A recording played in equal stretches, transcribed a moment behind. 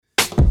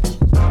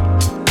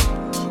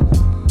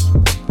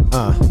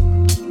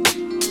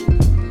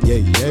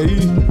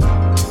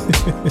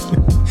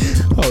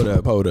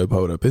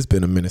up. It's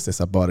been a minute since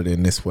I bought it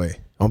in this way.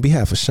 On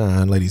behalf of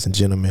Shine, ladies and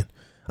gentlemen,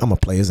 I'm going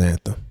to play his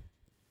anthem.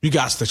 You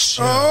got to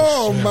chill.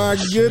 Oh, my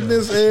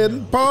goodness, Ed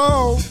and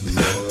Paul.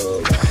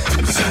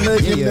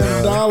 Making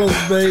them dollars,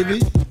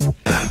 baby.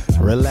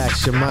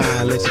 Relax your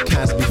mind, let your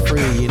conscience be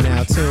free. You're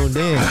now tuned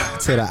in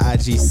to the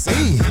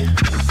IGC.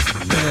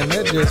 Man,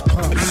 that just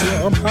popped.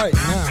 Yeah, I'm hyped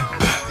now.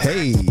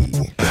 Hey,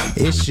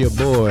 it's your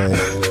boy,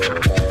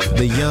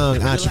 the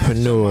young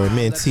entrepreneur,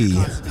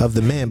 mentee of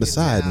the man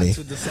beside me.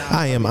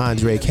 I am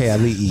Andre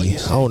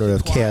Kaali'i, owner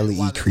of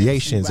Kaali'i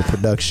Creations, a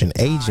production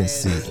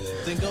agency.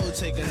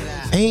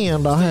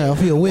 And I have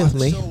here with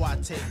me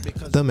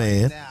the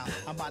man,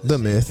 the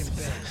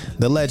myth,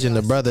 the legend,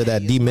 the brother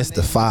that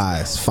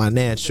demystifies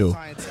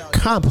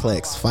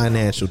complex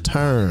financial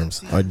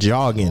terms or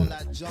jargon.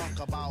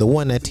 The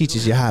one that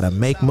teaches you how to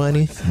make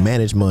money,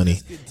 manage money,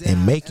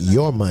 and make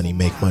your money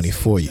make money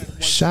for you.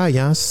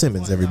 Shayan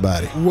Simmons,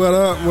 everybody. What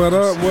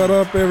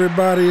up,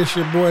 everybody? It's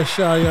your boy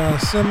Shayan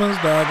Simmons,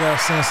 the I Got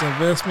Sense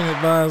Investment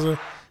Advisor,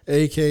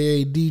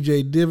 a.k.a.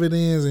 DJ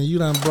Dividends, and you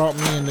done brought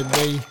me in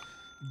today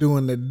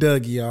doing the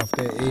Dougie off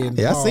that end.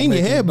 Yeah, I seen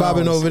your head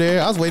bobbing over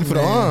there. I was waiting for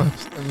the arm.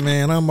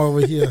 Man, I'm over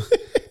here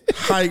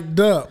hyped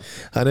up.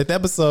 100th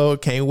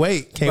episode. Can't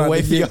wait. Can't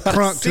wait for y'all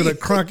crunk to the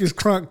crunkest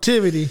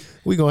crunktivity.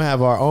 We're going to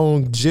have our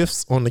own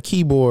GIFs on the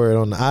keyboard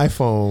on the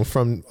iPhone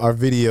from our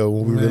video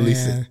when we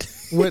release it.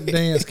 What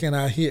dance can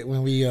I hit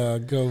when we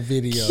go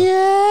video?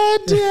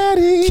 Cat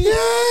Daddy.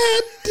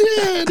 Cat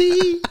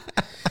Daddy.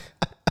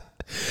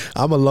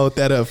 I'm going to load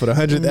that up for the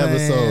 100th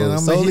episode.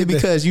 Solely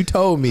because you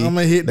told me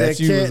that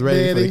you was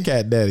ready for the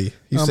Cat Daddy.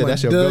 You said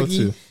that's your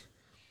go-to.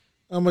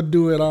 I'm going to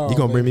do it all. You're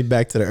going to bring me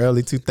back to the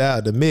early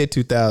 2000s, the mid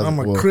 2000s. I'm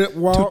going to crip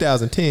walk.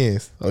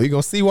 2010s. Oh, you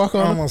going to see walk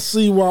on him? I'm going to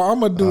see walk. I'm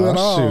going to do it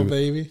all,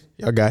 baby.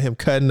 Y'all got him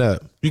cutting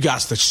up. You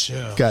got to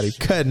chill. Got him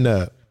cutting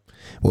up.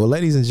 Well,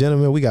 ladies and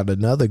gentlemen, we got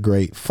another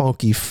great,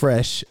 funky,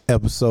 fresh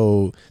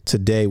episode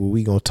today where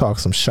we going to talk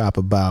some shop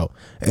about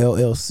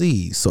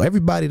LLCs. So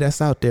everybody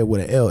that's out there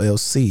with an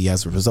LLC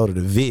as a result of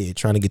the vid,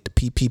 trying to get the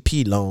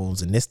PPP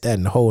loans and this, that,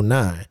 and the whole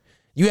nine,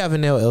 you have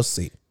an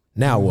LLC.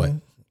 Now what?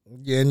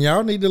 Yeah, and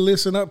y'all need to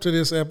listen up to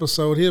this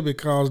episode here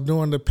because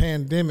during the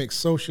pandemic,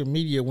 social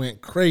media went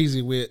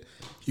crazy with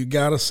you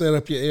got to set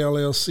up your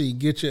LLC,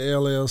 get your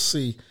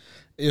LLC.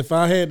 If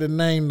I had to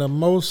name the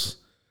most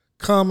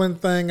common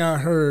thing I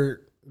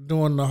heard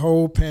during the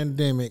whole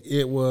pandemic,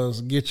 it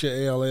was get your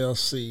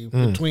LLC.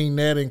 Between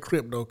that and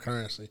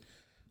cryptocurrency,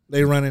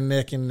 they running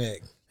neck and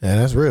neck. Yeah,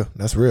 that's real.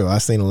 That's real.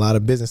 I've seen a lot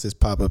of businesses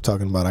pop up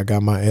talking about I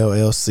got my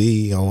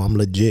LLC. Oh, I'm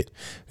legit.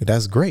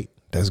 That's great.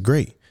 That's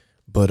great.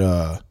 But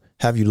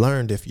have you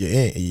learned if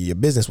your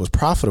business was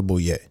profitable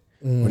yet?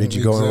 Or did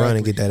you go and run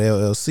and get that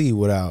LLC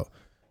without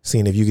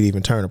seeing if you could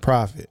even turn a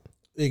profit?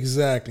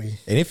 Exactly.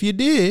 And if you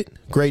did,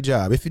 great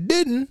job. If you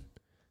didn't,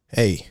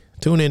 hey,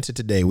 tune into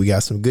today. We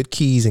got some good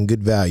keys and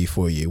good value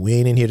for you. We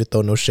ain't in here to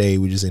throw no shade.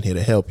 We're just in here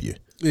to help you.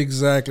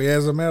 Exactly.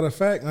 As a matter of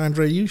fact,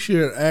 Andre, you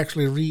should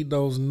actually read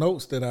those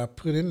notes that I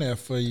put in there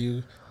for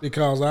you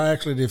because I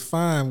actually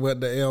define what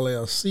the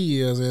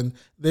LLC is. And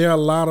there are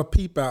a lot of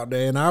people out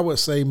there, and I would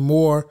say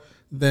more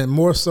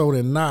so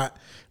than not,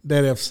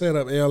 that have set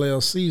up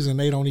LLCs and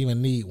they don't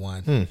even need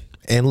one.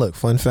 And look,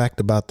 fun fact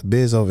about the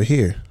biz over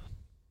here.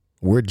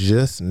 We're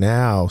just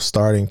now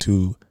starting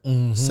to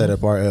set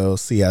up our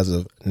LLC as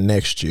of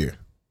next year.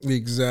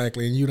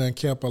 Exactly. And you done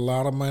kept a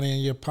lot of money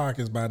in your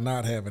pockets by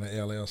not having an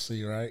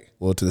LLC, right?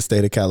 Well, to the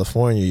state of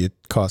California, it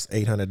costs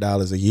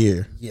 $800 a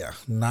year. Yeah,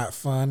 not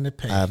fun to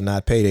pay. I have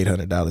not paid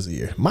 $800 a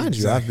year. Mind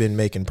you, I've been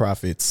making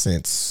profits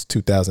since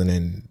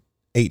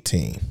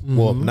 2018.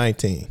 Well,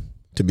 19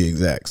 to be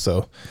exact.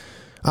 So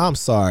I'm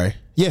sorry.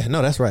 Yeah,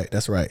 no, that's right.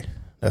 That's right.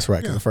 That's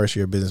right, because the first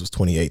year of business was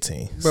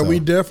 2018. But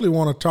we definitely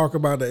want to talk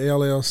about the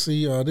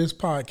LLC. This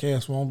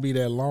podcast won't be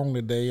that long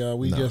today.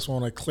 We just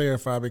want to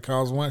clarify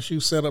because once you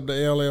set up the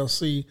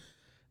LLC,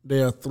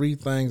 there are 3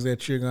 things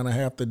that you're going to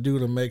have to do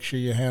to make sure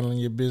you're handling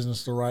your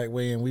business the right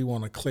way, and we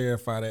want to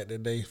clarify that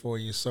today for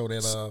you so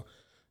that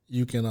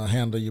you can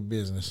handle your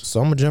business.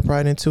 So I'm going to jump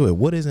right into it.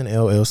 What is an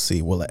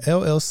LLC? Well, an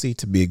LLC,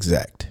 to be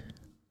exact,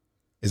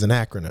 is an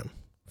acronym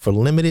for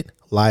Limited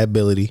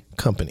Liability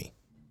Company.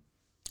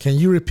 Can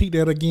you repeat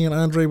that again,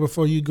 Andre,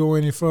 before you go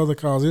any further?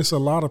 Because it's a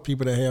lot of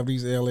people that have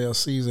these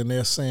LLCs and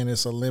they're saying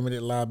it's a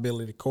limited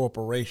liability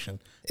corporation.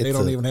 They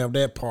don't even have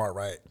that part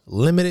right.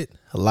 Limited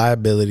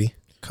Liability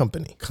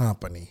Company.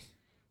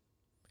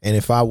 And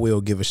if I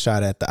will give a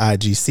shot at the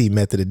IGC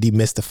method of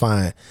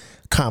demystifying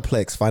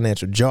complex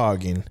financial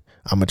jargon,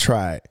 I'm going to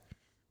try it.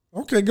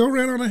 Okay, go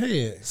right on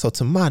ahead. So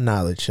to my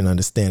knowledge and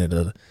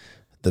understanding,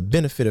 the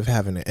benefit of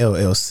having an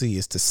LLC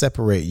is to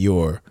separate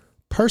your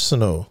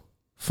personal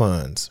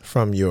funds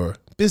from your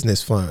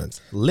business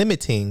funds,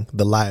 limiting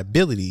the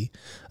liability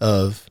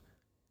of,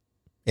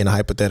 in a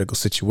hypothetical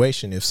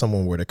situation, if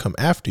someone were to come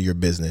after your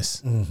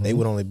business, they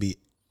would only be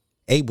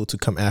able to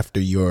come after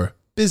your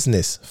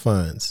business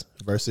funds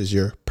versus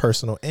your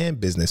personal and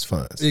business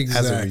funds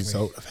as a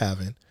result of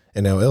having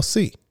an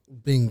LLC.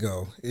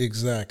 Bingo.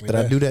 Exactly. Did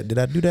I do that? Did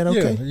I do that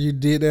okay? Yeah, you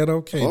did that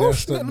okay. Oh,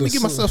 let me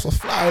give myself some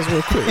flowers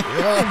real quick.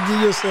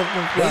 Give yourself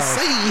some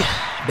flowers.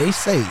 They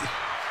say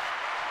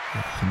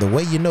the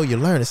way you know you're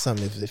learning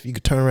something if you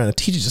could turn around and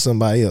teach it to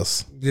somebody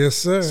else. Yes,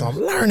 sir. So I'm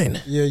learning.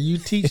 Yeah, you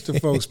teach the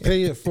folks,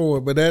 pay it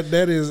forward. But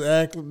that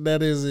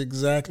is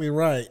exactly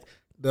right.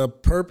 The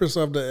purpose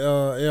of the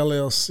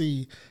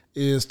LLC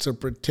is to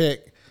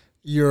protect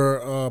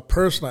your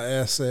personal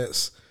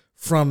assets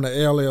from the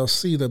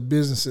LLC, the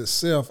business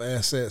itself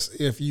assets,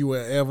 if you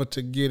were ever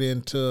to get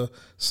into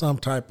some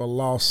type of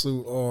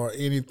lawsuit or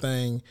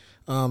anything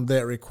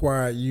that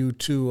required you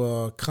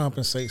to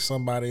compensate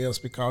somebody else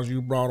because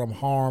you brought them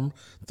harm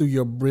through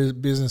your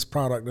business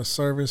product or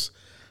service.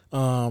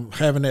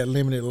 Having that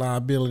limited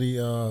liability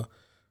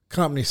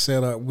company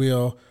set up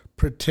will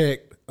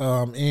protect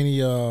any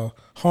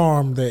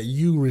harm that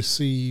you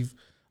receive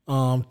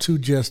to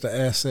just the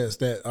assets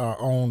that are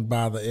owned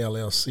by the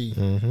LLC.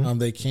 Mm-hmm.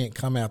 They can't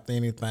come after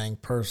anything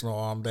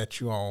personal that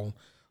you own,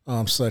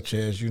 such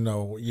as,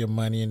 your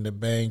money in the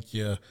bank,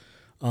 your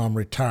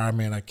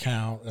retirement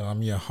account,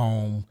 your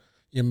home,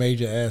 your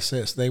major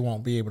assets. They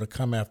won't be able to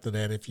come after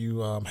that if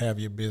you have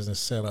your business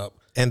set up.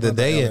 And the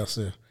they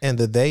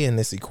in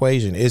this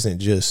equation isn't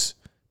just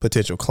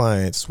potential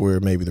clients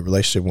where maybe the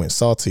relationship went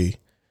salty.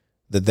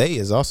 The they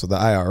is also the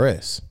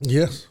IRS.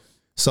 Yes.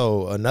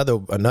 So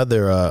another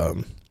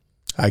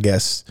I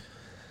guess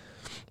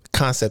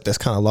concept that's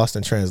kind of lost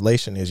in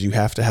translation is you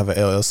have to have an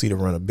LLC to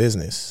run a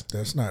business.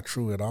 That's not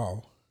true at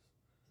all.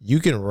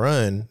 You can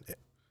run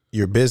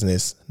your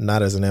business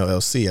not as an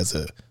LLC, as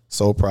a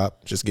sole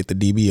prop, just get the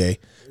DBA.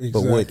 Exactly.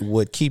 But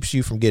what keeps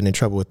you from getting in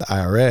trouble with the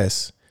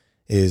IRS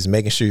is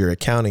making sure your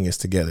accounting is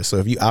together. So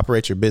if you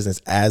operate your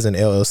business as an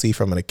LLC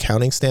from an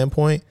accounting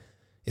standpoint,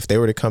 if they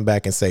were to come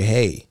back and say,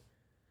 hey,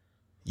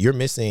 you're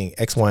missing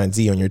X, Y, and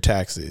Z on your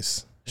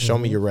taxes, show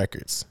me your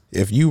records.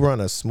 If you run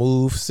a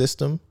smooth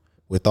system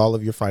with all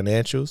of your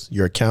financials,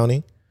 your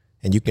accounting,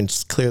 and you can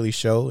clearly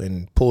show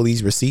and pull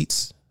these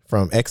receipts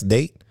from X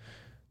date,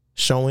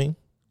 showing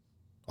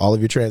all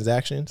of your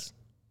transactions,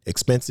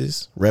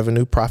 expenses,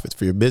 revenue, profits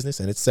for your business,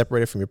 and it's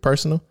separated from your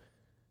personal,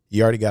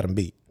 you already got them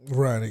beat.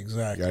 Right,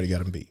 exactly. You already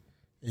got them beat.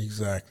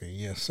 Exactly.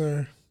 Yes,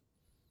 sir.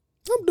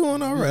 I'm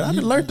doing all right. I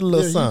done learned a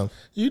little something.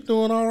 You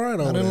doing all right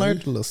over there. I done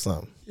learned a little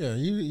something. Yeah,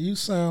 you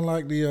sound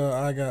like the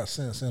I Got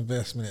Sense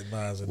investment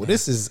advisor. Well,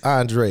 this is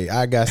Andre.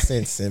 I Got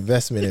Sense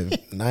investment.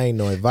 I ain't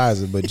no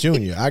advisor, but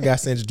Junior. I Got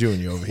Sense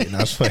Junior over here. Now,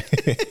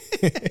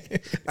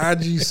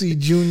 IGC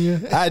Junior.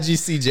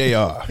 IGC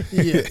JR.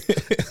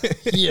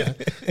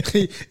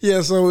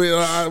 Yeah.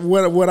 So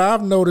what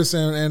I've noticed,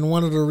 and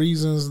one of the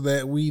reasons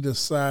that we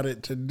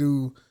decided to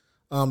do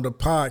the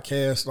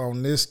podcast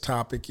on this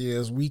topic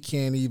is we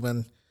can't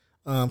even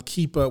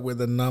keep up with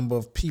the number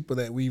of people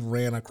that we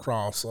ran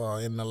across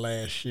in the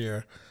last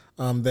year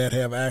that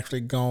have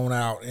actually gone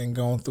out and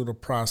gone through the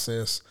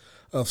process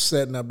of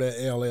setting up that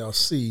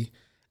LLC.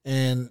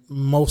 And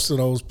most of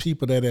those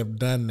people that have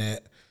done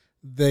that,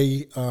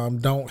 they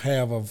don't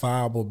have a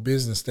viable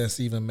business that's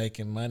even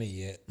making money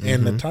yet. Mm-hmm.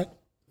 And the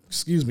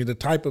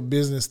type of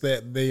business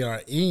that they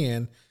are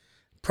in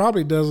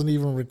probably doesn't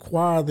even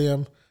require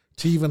them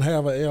to even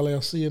have an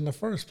LLC in the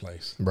first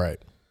place.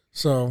 Right.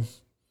 So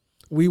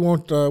we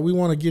want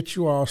to get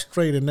you all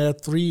straight, and there are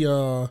three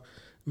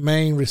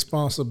main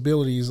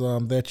responsibilities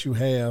that you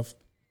have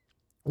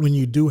when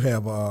you do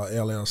have a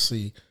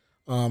LLC.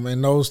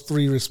 And those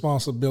three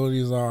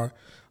responsibilities are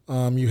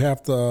you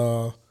have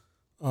to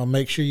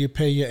make sure you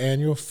pay your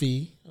annual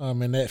fee,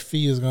 and that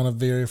fee is going to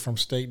vary from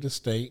state to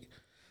state.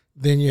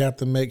 Then you have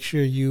to make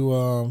sure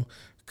you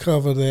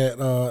cover that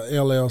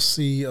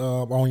LLC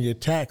on your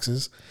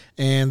taxes,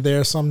 and there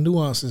are some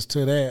nuances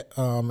to that,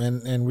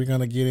 and we're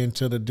going to get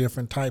into the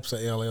different types of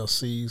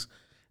LLCs.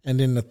 And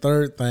then the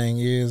third thing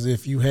is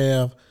if you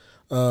have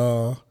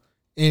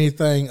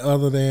anything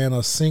other than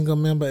a single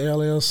member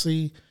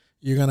LLC,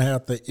 you're going to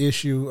have to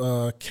issue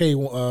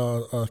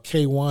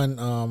K1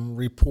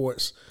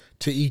 reports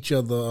to each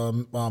of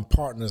the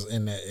partners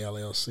in that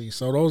LLC.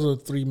 So those are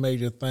three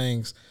major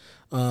things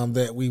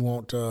that we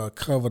want to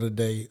cover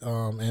today,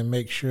 and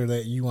make sure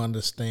that you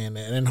understand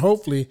that. And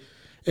hopefully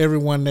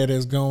everyone that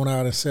has gone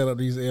out and set up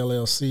these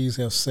LLCs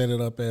have set it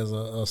up as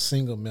a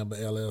single member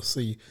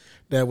LLC.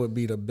 That would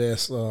be the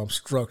best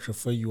structure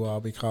for you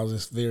all, because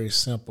it's very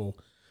simple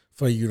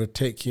for you to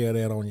take care of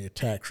that on your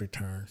tax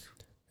returns.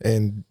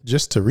 And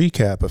just to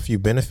recap a few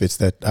benefits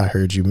that I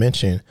heard you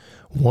mention,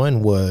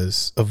 one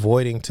was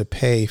avoiding to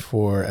pay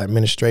for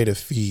administrative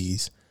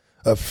fees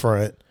up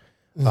front,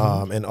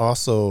 and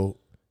also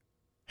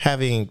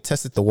having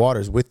tested the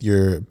waters with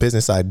your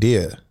business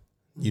idea.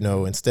 You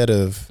know, instead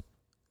of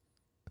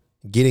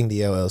getting the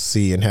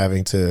LLC and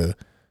having to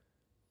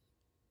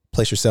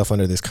place yourself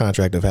under this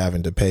contract of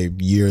having to pay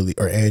yearly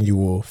or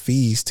annual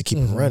fees to keep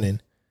it running,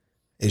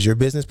 is your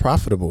business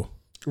profitable?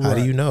 Right. How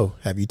do you know?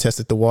 Have you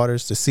tested the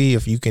waters to see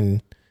if you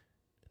can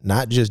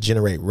not just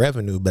generate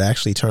revenue, but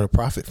actually turn a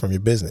profit from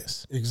your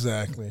business?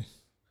 Exactly.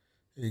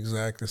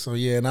 Exactly. So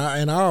yeah,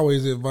 and I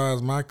always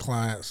advise my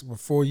clients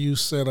before you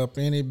set up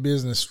any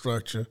business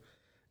structure,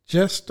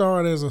 just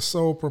start as a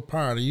sole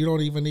proprietor. You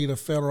don't even need a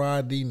federal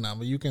ID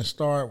number. You can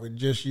start with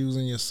just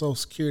using your Social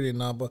Security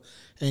number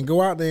and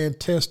go out there and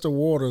test the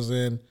waters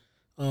and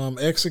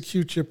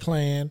execute your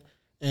plan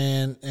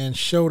and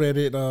show that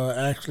it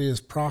actually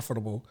is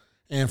profitable.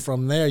 And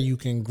from there, you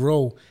can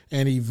grow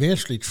and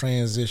eventually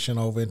transition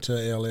over into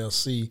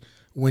LLC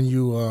when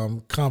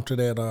you come to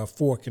that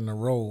fork in the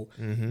road.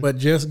 But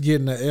just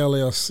getting the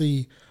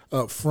LLC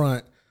up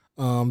front,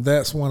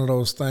 that's one of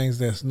those things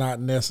that's not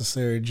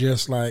necessary.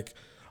 Just like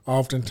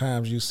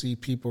oftentimes you see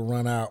people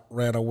run out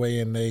right away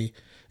and they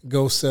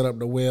go set up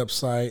the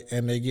website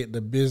and they get the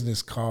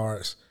business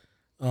cards,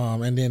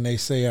 and then they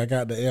say, I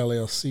got the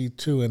LLC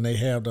too, and they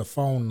have the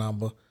phone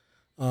number.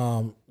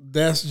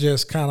 That's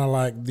just kind of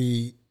like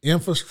the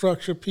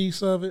infrastructure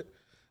piece of it.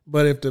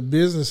 But if the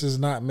business is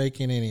not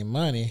making any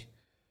money,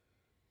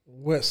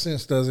 what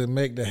sense does it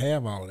make to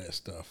have all of that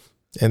stuff?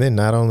 And then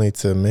not only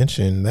to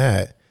mention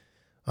that,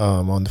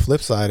 on the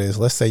flip side is,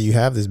 let's say you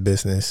have this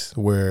business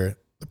where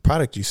the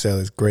product you sell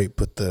is great,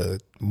 but the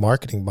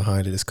marketing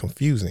behind it is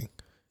confusing.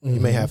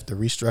 You may have to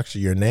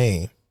restructure your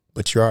name,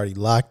 but you're already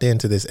locked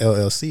into this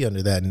LLC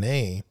under that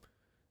name.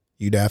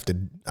 You'd have to,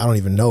 I don't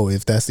even know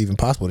if that's even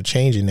possible to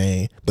change your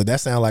name, but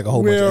that sounds like a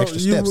whole bunch of extra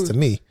steps to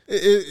me.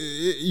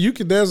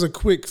 There's a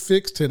quick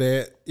fix to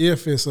that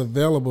if it's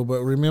available.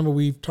 But remember,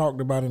 we've talked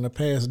about in the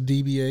past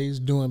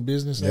DBAs, doing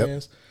business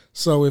as.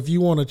 So if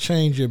you want to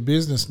change your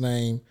business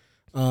name,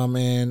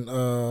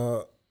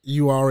 and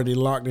you already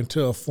locked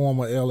into a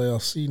former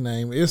LLC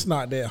name, it's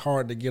not that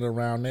hard to get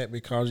around that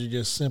because you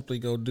just simply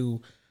go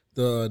do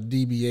the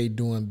DBA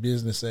doing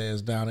business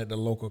as down at the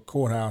local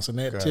courthouse, and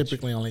that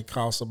typically only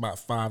costs about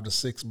 $5 to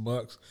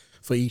 $6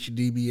 for each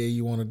DBA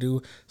you want to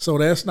do. So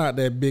that's not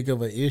that big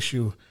of an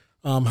issue.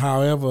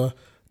 However,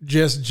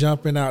 just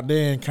jumping out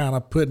there and kind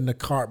of putting the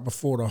cart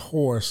before the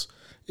horse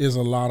is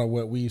a lot of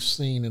what we've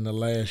seen in the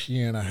last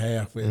year and a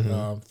half with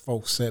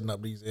folks setting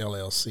up these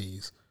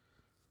LLCs.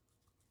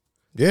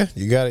 Yeah,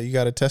 you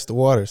got to test the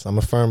waters. I'm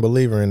a firm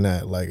believer in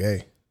that. Like,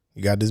 hey,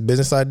 you got this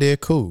business idea,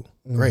 cool,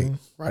 great.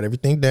 Write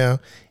everything down.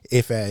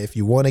 If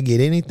you want to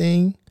get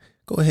anything,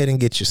 go ahead and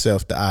get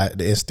yourself the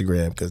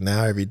Instagram, because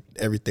now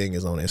everything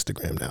is on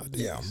Instagram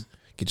nowadays. Yeah.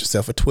 Get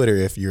yourself a Twitter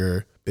if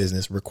your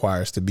business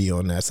requires to be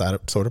on that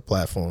sort of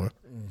platform.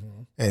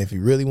 And if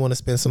you really want to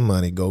spend some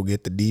money, go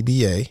get the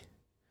DBA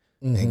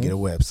and get a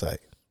website.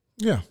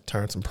 Yeah.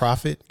 Turn some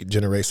profit,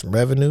 generate some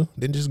revenue,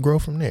 then just grow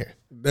from there.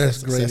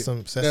 That's great.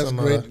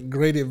 That's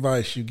great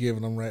advice you're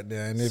giving them right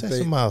there. And if set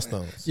some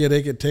milestones. Yeah,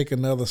 they could take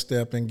another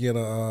step and get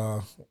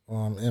a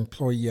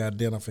employee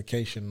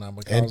identification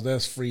number, because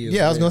that's free.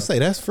 I was gonna say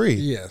that's free.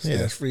 Yes,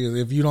 that's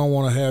free. If you don't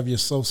want to have your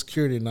Social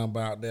Security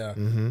number out there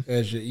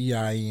as your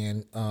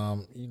EIN,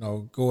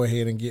 go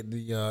ahead and get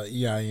the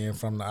EIN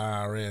from the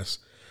IRS.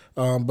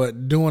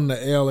 But doing the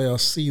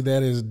LLC,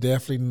 that is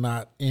definitely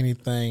not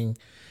anything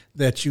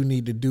that you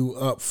need to do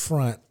up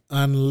front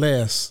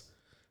unless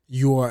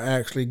you are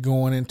actually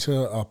going into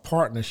a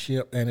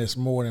partnership and it's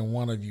more than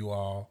one of you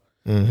all.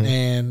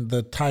 And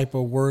the type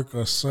of work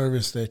or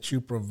service that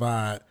you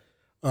provide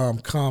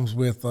comes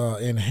with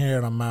an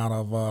inherent amount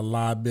of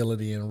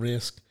liability and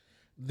risk.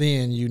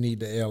 Then you need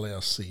the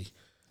LLC.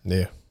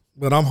 Yeah.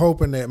 But I'm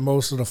hoping that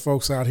most of the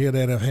folks out here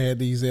that have had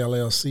these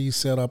LLCs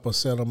set up or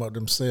set them up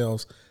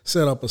themselves,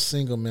 set up a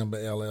single member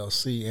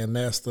LLC, and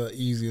that's the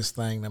easiest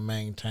thing to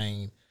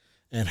maintain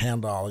and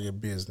handle all your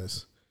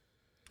business.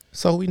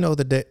 So we know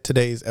that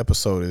today's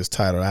episode is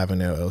titled, I have an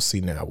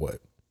LLC, now what?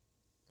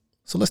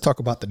 So let's talk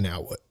about the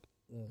now what.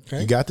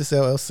 Okay. You got this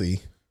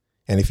LLC,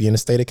 and if you're in the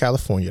state of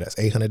California, that's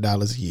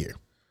 $800 a year.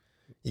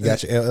 You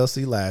got your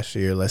LLC last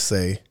year, let's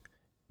say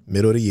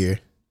middle of the year,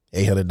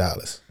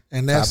 $800.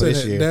 And that's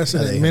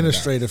an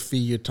administrative fee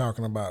you're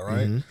talking about,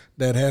 right?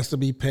 That has to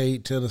be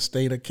paid to the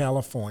state of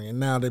California.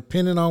 Now,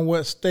 depending on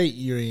what state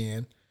you're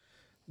in,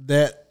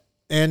 that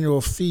annual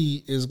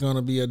fee is going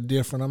to be a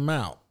different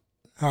amount.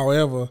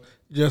 However,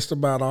 just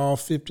about all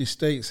 50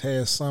 states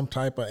has some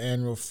type of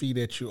annual fee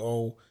that you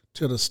owe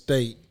to the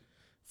state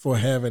for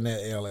having that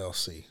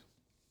LLC.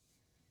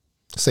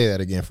 Say that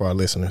again for our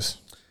listeners.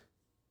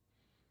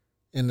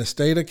 In the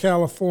state of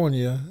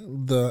California,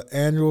 the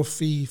annual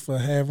fee for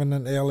having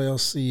an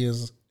LLC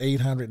is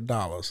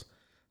 $800.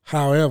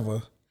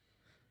 However,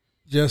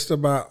 just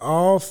about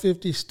all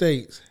 50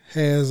 states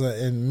has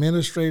an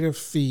administrative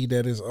fee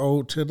that is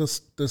owed to the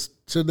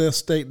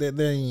state that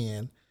they're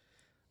in,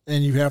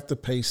 and you have to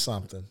pay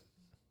something.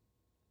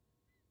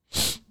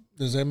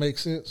 Does that make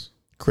sense?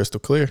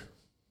 Crystal clear.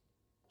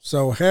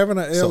 So having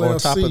an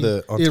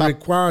LLC,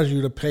 requires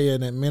you to pay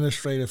an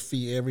administrative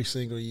fee every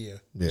single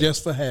year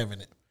just for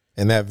having it.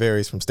 And that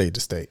varies from state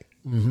to state.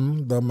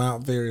 The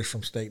amount varies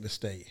from state to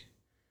state.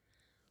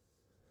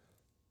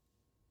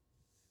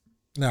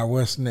 Now,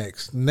 what's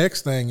next?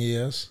 Next thing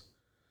is,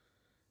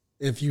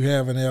 if you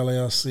have an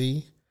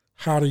LLC,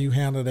 how do you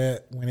handle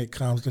that when it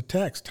comes to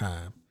tax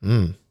time?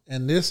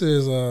 And this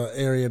is an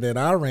area that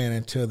I ran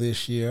into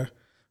this year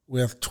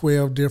with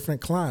 12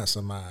 different clients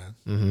of mine.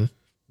 Mm-hmm.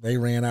 They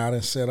ran out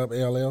and set up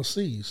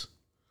LLCs.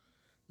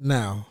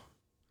 Now,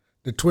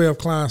 the 12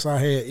 clients I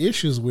had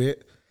issues with,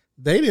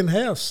 they didn't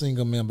have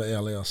single member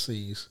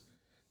LLCs.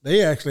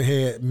 They actually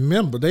had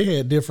they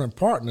had different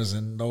partners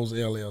in those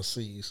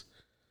LLCs.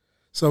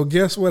 So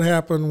guess what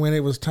happened when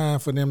it was time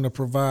for them to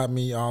provide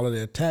me all of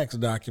their tax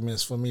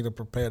documents for me to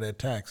prepare their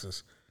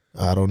taxes?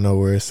 I don't know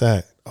where it's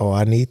at. Oh,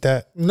 I need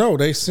that? No,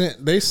 they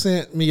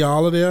sent me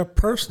all of their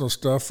personal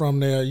stuff from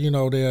their,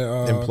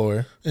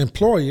 their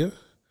employer.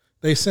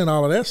 They sent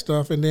all of that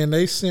stuff, and then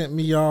they sent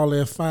me all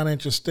their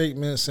financial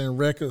statements and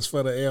records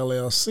for the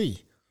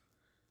LLC.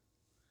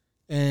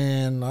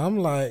 And I'm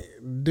like,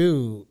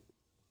 dude,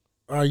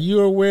 are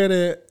you aware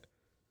that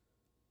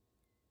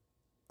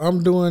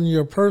I'm doing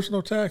your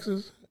personal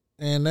taxes,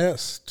 and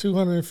that's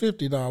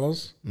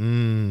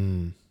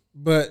 $250?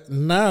 But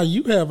now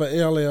you have an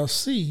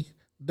LLC.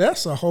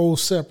 That's a whole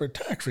separate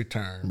tax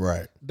return.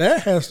 Right.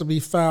 That has to be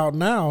filed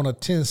now on a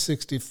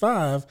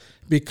 1065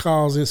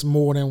 because it's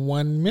more than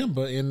one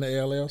member in the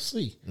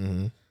LLC.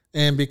 Mm-hmm.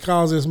 And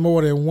because it's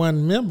more than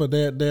one member,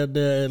 there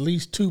are at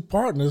least two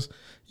partners,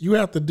 you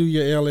have to do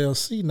your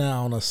LLC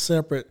now on a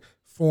separate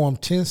Form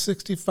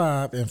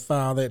 1065 and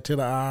file that to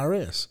the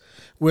IRS.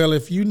 Well,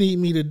 if you need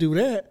me to do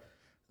that,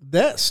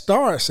 that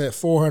starts at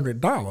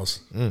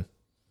 $400.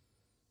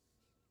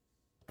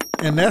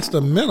 And that's the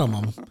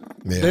minimum.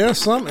 Yeah. There are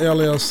some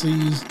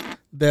LLCs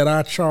that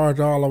I charge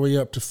all the way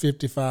up to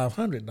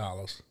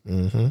 $5,500.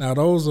 Mm-hmm. Now,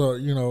 those are,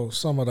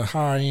 some of the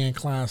high-end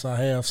clients I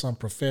have, some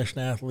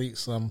professional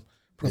athletes, some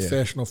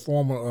professional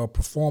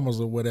performers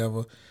or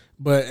whatever.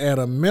 But at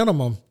a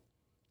minimum,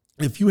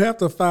 if you have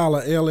to file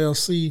a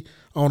LLC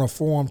on a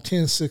Form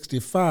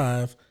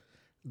 1065,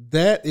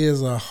 that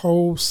is a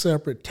whole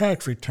separate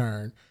tax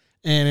return.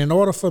 And in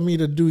order for me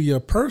to do your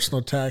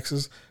personal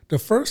taxes, the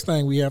first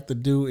thing we have to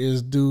do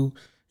is do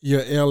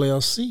your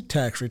LLC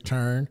tax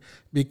return,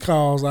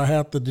 because I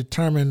have to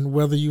determine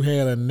whether you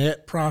had a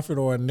net profit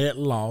or a net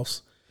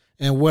loss,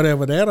 and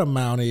whatever that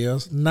amount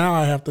is. Now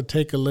I have to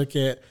take a look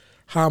at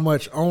how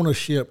much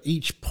ownership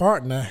each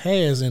partner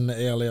has in the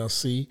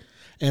LLC,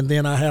 and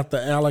then I have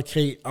to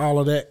allocate all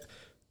of that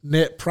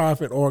net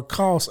profit or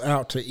cost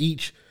out to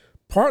each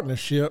partner,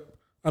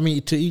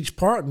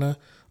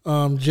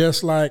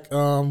 just like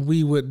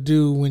we would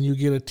do when you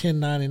get a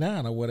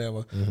 1099 or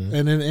whatever. Mm-hmm.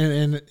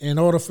 And in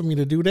order for me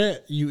to do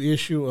that, you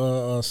issue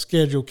a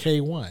Schedule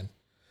K-1.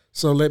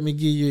 So let me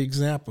give you an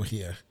example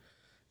here.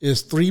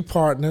 It's 3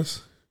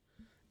 partners,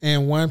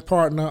 and one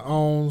partner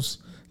owns,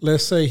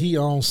 let's say he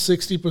owns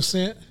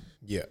 60%.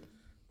 Yeah.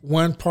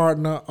 One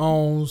partner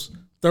owns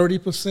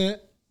 30%,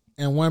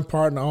 and one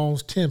partner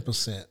owns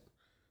 10%.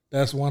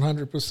 That's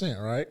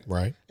 100%, right?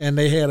 Right. And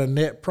they had a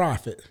net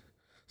profit.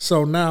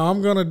 So now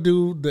I'm going to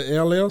do the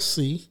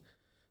LLC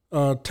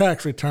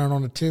tax return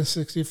on the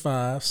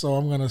 1065. So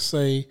I'm going to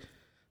say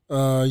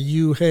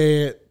you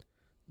had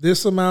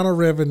this amount of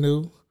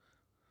revenue,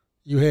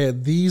 you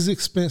had these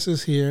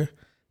expenses here,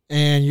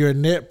 and your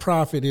net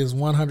profit is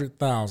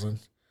 $100,000.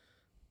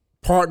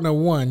 Partner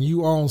 1,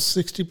 you own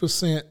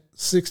 60%.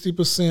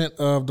 60%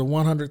 of the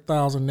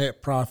 $100,000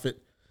 net profit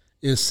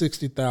is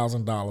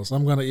 $60,000.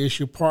 I'm going to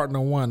issue partner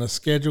 1 a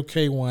Schedule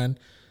K-1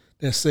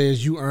 that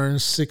says you earn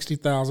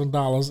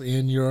 $60,000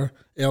 in your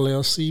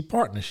LLC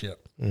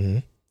partnership. Mm-hmm.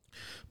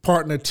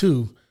 Partner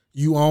 2,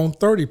 you own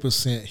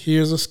 30%.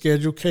 Here's a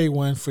Schedule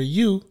K-1 for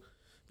you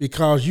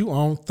because you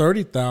own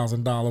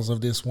 $30,000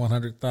 of this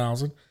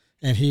 $100,000,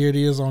 and here it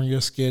is on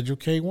your Schedule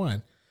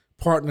K-1.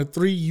 Partner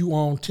 3, you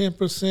own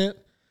 10%.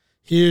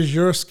 Here's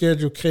your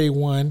Schedule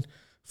K-1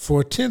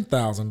 for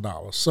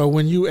 $10,000. So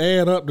when you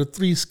add up the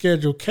 3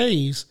 Schedule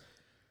Ks,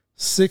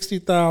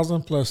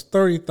 $60,000 plus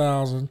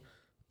 $30,000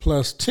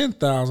 plus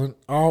 $10,000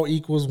 all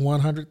equals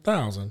 $100,000.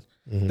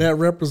 Mm-hmm. That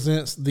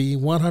represents the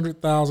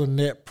 $100,000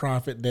 net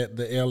profit that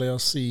the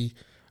LLC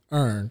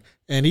earned.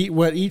 And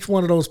what each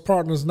one of those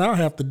partners now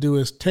have to do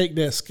is take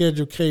that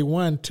Schedule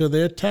K-1 to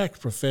their tax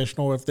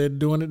professional, if they're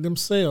doing it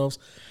themselves,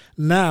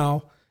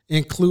 now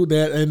include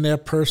that in their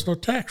personal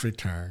tax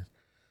return.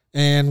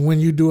 And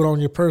when you do it on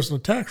your personal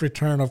tax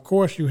return, of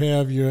course, you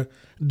have your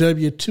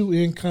W-2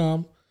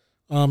 income,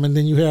 and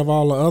then you have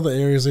all the other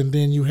areas, and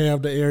then you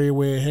have the area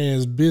where it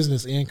has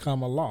business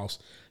income or loss.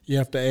 You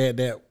have to add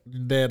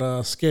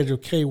that Schedule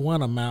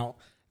K-1 amount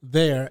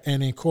there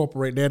and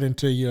incorporate that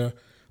into your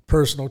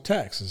personal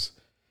taxes.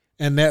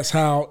 And that's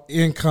how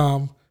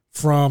income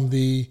from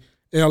the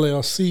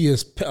LLC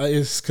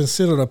is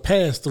considered a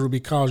pass-through,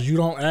 because you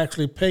don't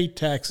actually pay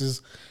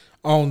taxes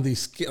on the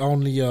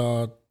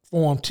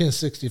Form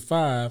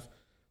 1065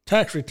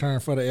 tax return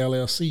for the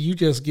LLC. You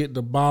just get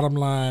the bottom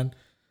line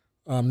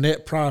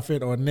net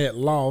profit or net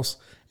loss,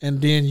 and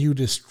then you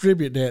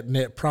distribute that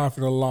net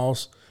profit or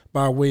loss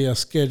by way of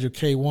Schedule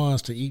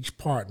K-1s to each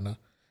partner,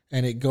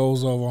 and it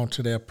goes over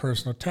onto their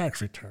personal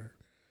tax return.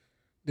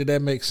 Did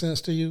that make sense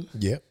to you?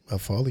 Yep, I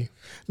follow you.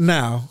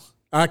 Now,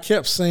 I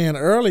kept saying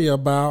earlier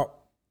about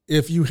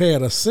if you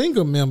had a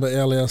single member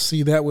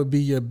LLC, that would be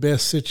your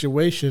best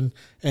situation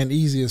and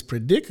easiest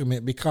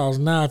predicament, because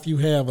now if you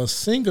have a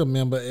single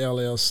member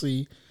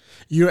LLC,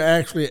 you're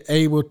actually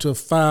able to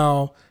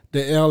file the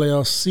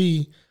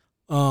LLC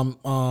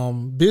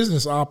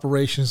business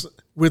operations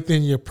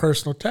within your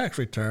personal tax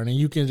return, and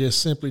you can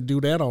just simply do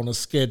that on a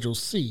Schedule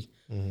C,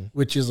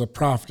 which is a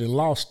profit and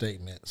loss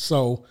statement.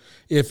 So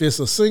if it's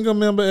a single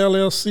member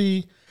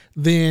LLC,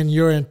 then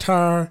your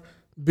entire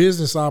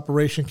business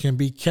operation can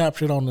be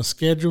captured on the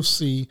Schedule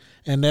C,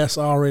 and that's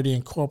already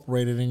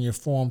incorporated in your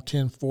Form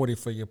 1040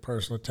 for your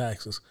personal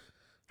taxes.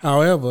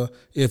 However,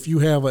 if you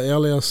have a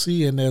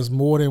LLC and there's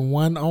more than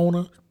one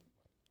owner,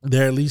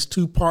 there are at least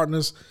two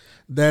partners,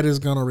 that is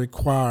going to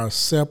require a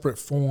separate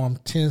Form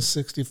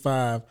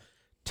 1065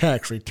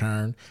 tax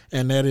return,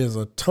 and that is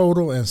a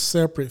total and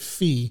separate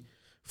fee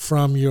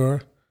from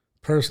your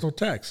personal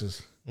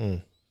taxes.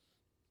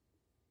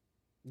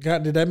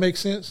 Did that make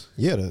sense?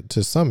 Yeah,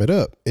 to sum it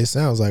up, it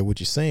sounds like what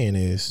you're saying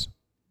is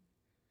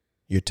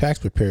your tax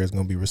preparer is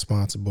going to be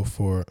responsible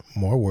for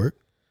more work.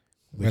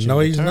 No,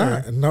 he's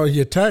not. No,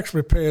 your tax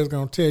preparer is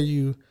going to tell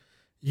you,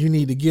 you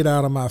need to get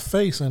out of my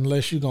face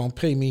unless you're going to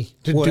pay me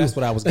to do. That's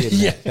what I was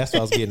getting at. That's what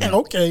I was getting at.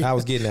 Okay. I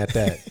was getting at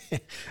that.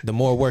 The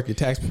more work your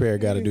tax preparer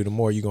got to do, the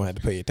more you're going to have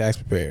to pay your tax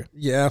preparer.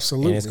 Yeah,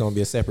 absolutely. And it's going to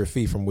be a separate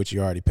fee from which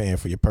you're already paying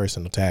for your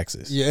personal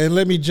taxes. Yeah, and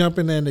let me jump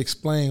in there and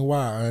explain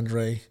why,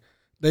 Andre.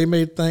 They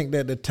may think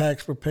that the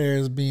tax preparer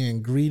is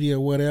being greedy or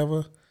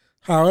whatever.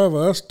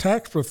 However, us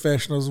tax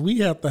professionals, we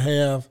have to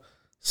have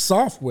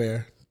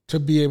software to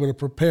be able to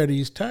prepare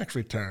these tax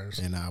returns.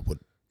 And I would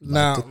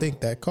like to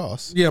think that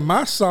costs. Yeah,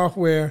 my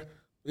software,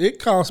 it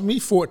cost me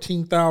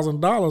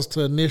 $14,000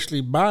 to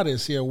initially buy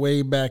this here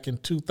way back in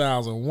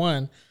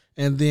 2001.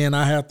 And then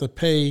I have to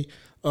pay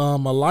a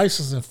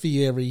licensing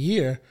fee every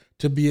year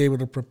to be able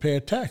to prepare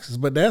taxes.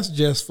 But that's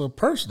just for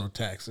personal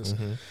taxes.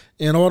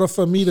 In order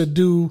for me to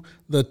do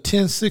the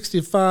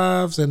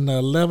 1065s and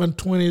the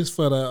 1120s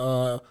for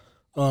the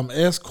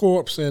S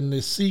Corps and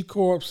the C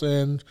Corps,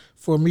 and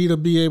for me to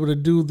be able to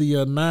do the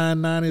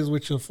 990s,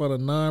 which are for the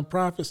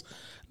nonprofits,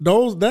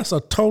 that's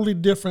a totally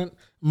different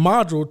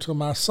module to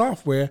my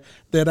software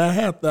that I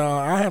have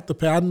to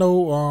pay. I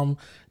know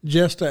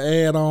just to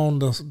add on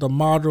the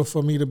module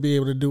for me to be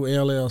able to do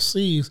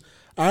LLCs,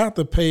 I have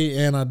to pay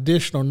an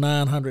additional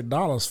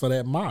 $900 for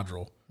that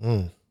module.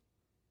 And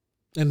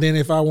then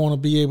if I want to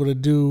be able to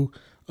do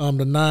the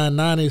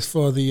 990s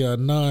for the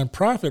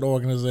nonprofit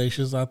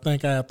organizations, I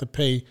think I have to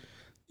pay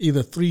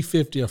either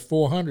 $350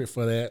 or $400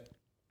 for that.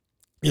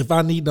 If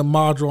I need the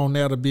module on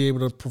there to be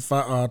able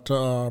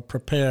to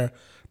prepare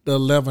the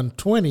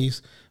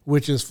 1120s,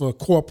 which is for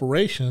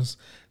corporations,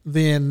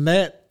 then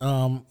that,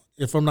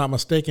 if I'm not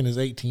mistaken, is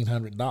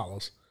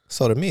 $1,800.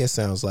 So to me, it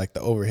sounds like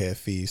the overhead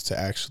fees to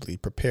actually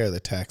prepare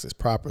the taxes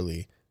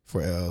properly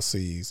for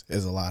LLCs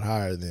is a lot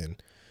higher than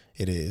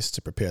it is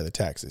to prepare the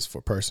taxes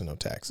for personal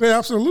taxes. Yeah,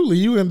 absolutely.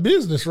 You in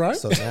business, right?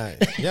 So yeah.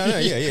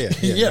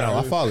 No,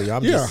 I follow you.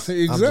 I'm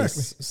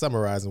just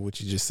summarizing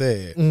what you just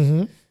said.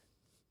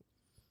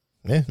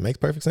 Yeah, it makes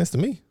perfect sense to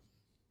me.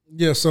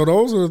 Yeah, so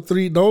those are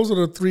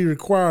the three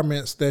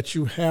requirements that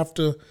you have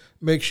to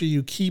make sure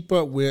you keep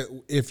up with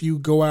if you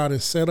go out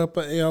and set up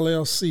a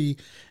LLC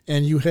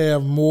and you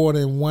have more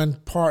than one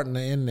partner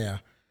in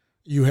there.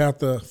 You have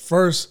to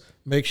first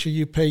make sure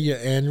you pay your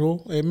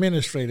annual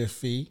administrative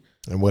fee.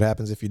 And what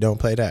happens if you don't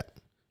pay that?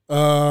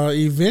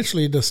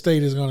 Eventually the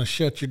state is going to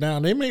shut you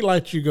down. They may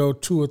let you go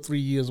 2 or 3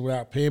 years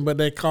without paying, but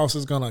that cost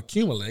is going to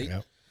accumulate.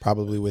 Yep.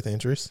 Probably with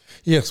interest.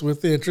 Yes,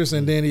 with interest,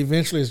 and then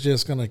eventually it's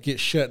just going to get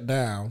shut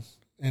down.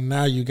 And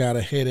now you got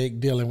a headache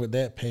dealing with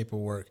that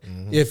paperwork.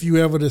 If you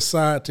ever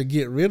decide to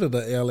get rid of the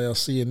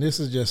LLC, and this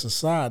is just a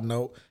side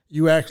note,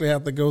 you actually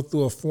have to go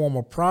through a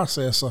formal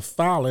process of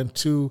filing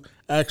to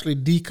actually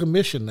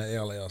decommission the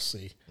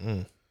LLC.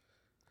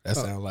 That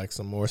sounds like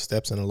some more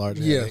steps in a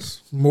larger headache.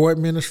 Yes, more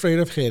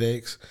administrative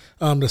headaches.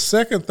 The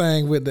second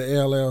thing with the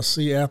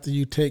LLC, after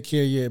you take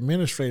care of your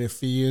administrative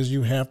fee, is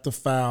you have to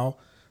file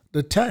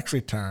the tax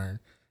return.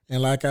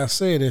 And like I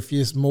said, if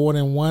it's more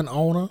than one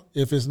owner,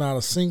 if it's not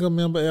a single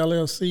member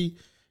LLC,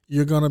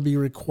 you're going to be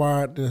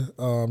required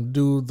to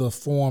do the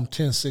Form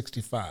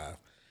 1065.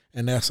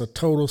 And that's a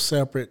total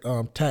separate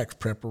tax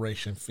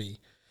preparation fee.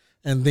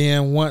 And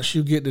then once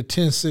you get the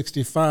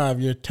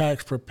 1065, your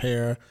tax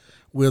preparer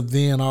will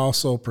then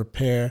also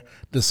prepare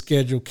the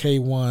Schedule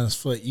K-1s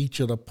for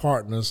each of the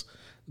partners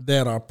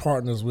that are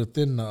partners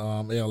within the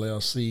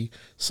LLC,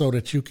 so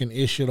that you can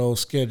issue those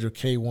Schedule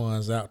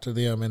K-1s out to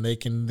them, and they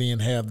can then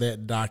have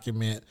that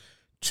document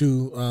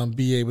to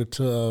be able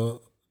to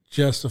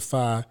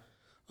justify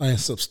and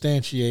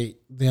substantiate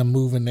them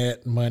moving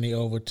that money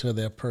over to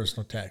their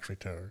personal tax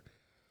return.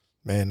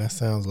 Man, that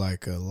sounds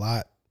like a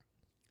lot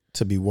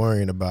to be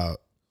worrying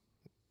about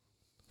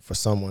for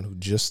someone who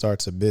just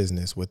starts a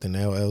business with an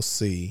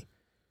LLC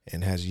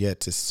and has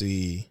yet to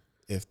see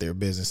if their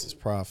business is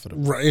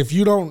profitable. Right. If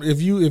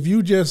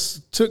you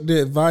just took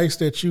the advice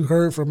that you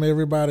heard from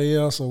everybody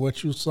else or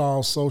what you saw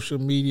on social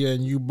media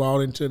and you bought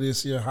into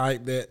this here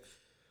hype that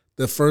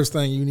the first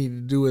thing you need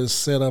to do is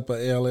set up a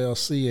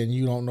LLC, and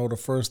you don't know the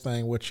first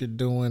thing what you're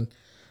doing,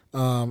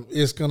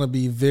 it's going to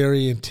be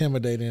very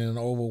intimidating and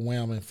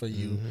overwhelming for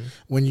you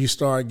when you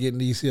start getting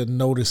these here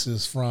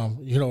notices from,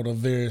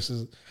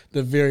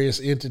 the various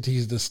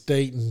entities, the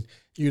state and,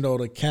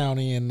 the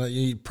county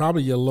and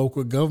probably your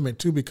local government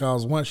too,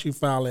 because once you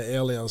file an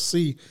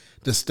LLC,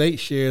 the state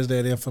shares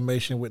that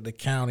information with the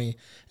county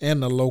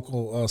and the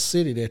local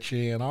city that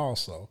you're in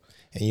also.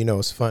 And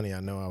it's funny.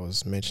 I know I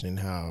was mentioning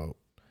how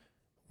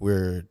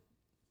we're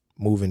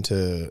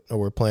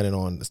planning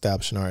on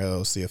establishing our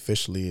LLC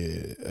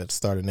officially at the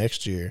start of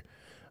next year.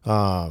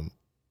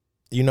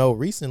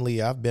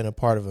 Recently I've been a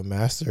part of a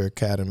master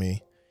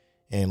academy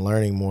and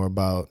learning more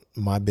about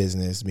my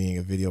business being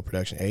a video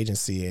production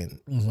agency. And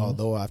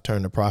although I've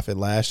turned a profit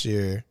last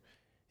year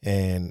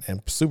and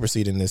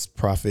superseding this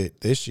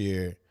profit this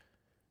year,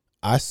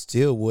 I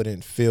still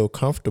wouldn't feel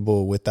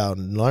comfortable without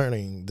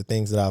learning the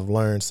things that I've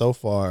learned so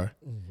far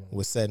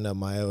with setting up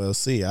my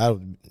LLC.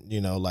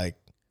 Like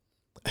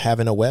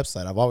having a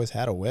website. I've always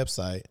had a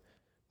website,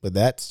 but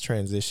that's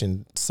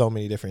transitioned so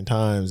many different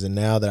times. And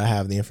now that I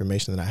have the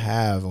information that I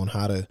have on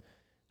how to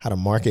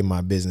market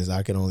my business,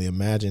 I can only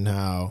imagine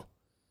how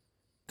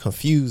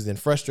confused and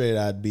frustrated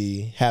I'd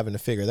be having to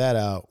figure that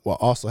out while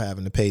also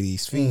having to pay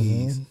these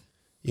fees.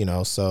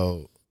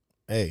 So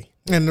hey.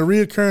 And the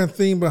recurring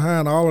theme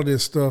behind all of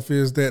this stuff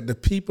is that the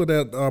people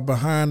that are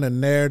behind the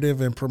narrative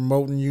and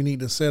promoting you need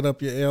to set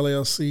up your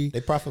LLC,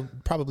 they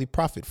probably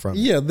profit from it.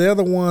 Yeah, they're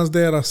the ones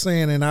that are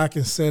saying, and I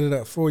can set it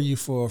up for you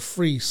for a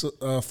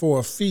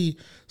fee.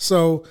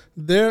 So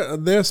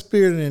their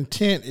spirit and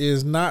intent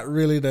is not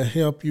really to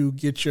help you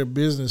get your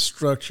business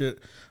structured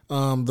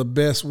the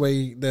best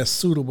way that's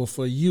suitable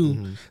for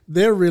you.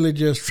 They're really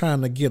just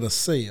trying to get a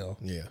sale.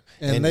 Yeah.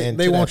 And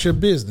they want your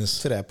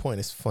business. To that point,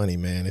 it's funny,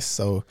 man. It's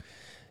so...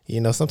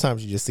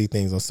 sometimes you just see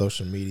things on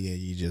social media and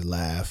you just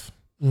laugh.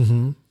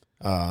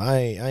 I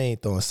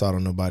ain't throwing salt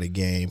on nobody's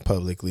game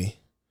publicly.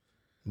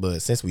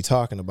 But since we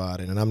talking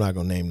about it, and I'm not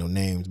going to name no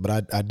names,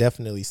 but I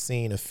definitely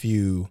seen a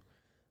few,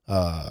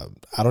 I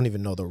don't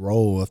even know the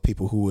role of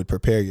people who would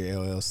prepare your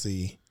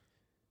LLC.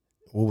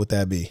 What would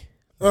that be?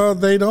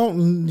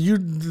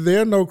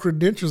 There are no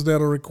credentials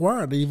that are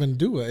required to even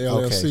do a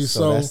LLC. Okay,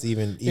 so that's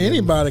even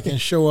anybody can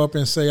show up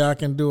and say, I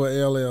can do a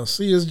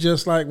LLC. It's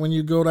just like when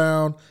you go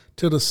down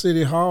to the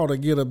city hall to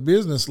get a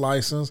business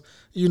license,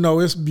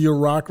 it's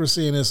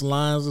bureaucracy and it's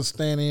lines to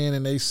stand in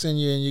and they send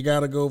you and you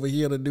got to go over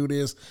here to do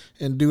this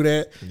and do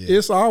that. Yeah.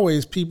 It's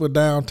always people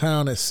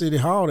downtown at City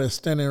Hall that's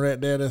standing right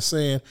there that's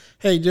saying,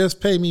 hey,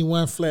 just pay me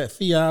one flat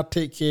fee. I'll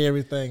take care of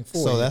everything for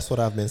you. So that's what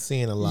I've been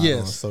seeing a lot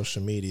on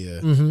social media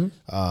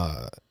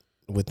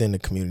within the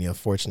community,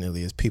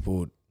 unfortunately, is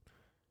people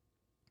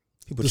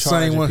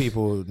charging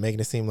people, making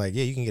it seem like,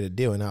 yeah, you can get a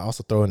deal. And I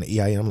also throw in the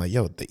EIN. I'm like,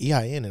 yo, the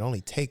EIN, it only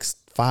takes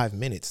 5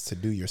 minutes to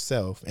do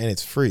yourself and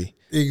it's free.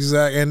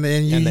 Exactly. And the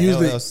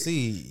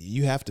LLC,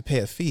 you have to pay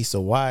a fee.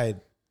 So why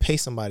pay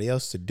somebody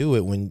else to do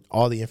it when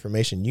all the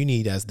information you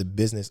need as the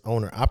business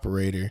owner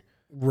operator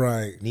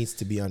needs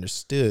to be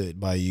understood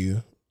by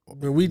you?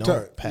 But we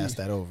pass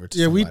that over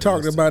to we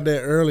talked about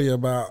that earlier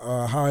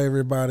about how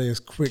everybody is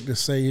quick to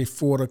say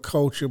for the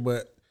culture,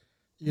 but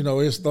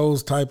it's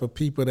those type of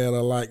people that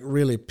are like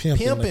really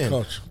pimping the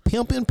culture.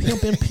 Pimping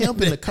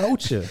the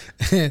culture.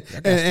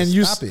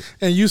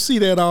 and you see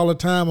that all the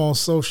time on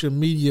social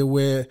media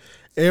where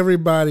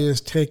everybody is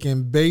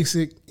taking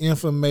basic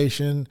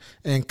information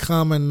and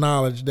common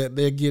knowledge that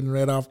they're getting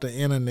right off the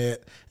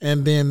internet,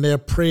 and then they're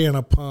preying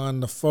upon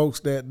the folks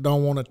that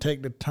don't want to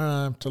take the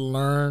time to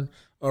learn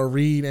or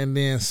read, and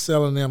then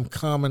selling them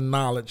common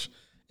knowledge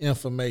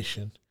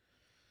information.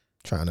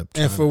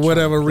 And for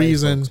whatever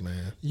reason, folks,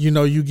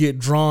 you get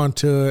drawn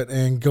to it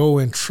and go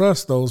and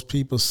trust those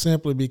people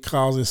simply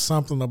because it's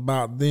something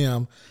about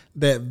them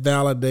that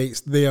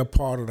validates their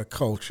part of the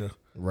culture.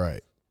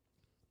 Right.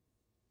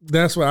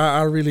 That's why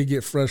I really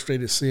get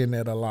frustrated seeing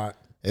that a lot.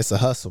 It's a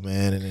hustle,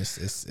 man, and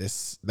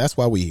it's that's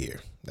why we're here.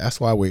 That's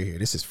why we're here.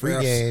 This is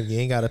free game. You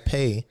ain't got to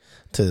pay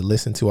to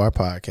listen to our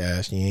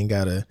podcast. You ain't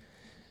got to,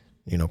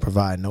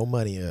 provide no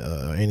money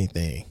or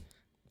anything.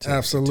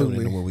 Absolutely. To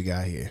tune into what we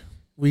got here.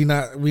 We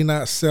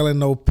not selling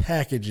no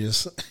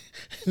packages,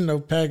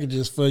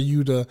 for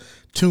you to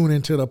tune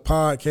into the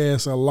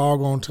podcast or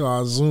log on to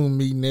our Zoom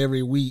meeting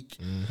every week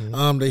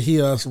to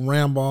hear us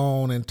ramble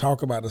on and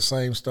talk about the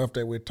same stuff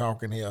that we're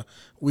talking here.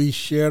 We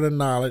share the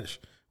knowledge.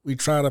 We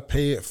try to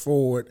pay it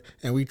forward,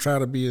 and we try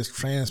to be as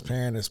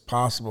transparent as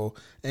possible.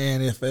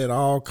 And if at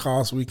all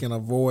costs we can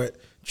avoid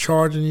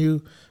charging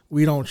you,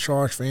 we don't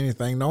charge for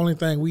anything. The only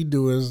thing we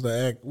do is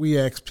we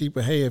ask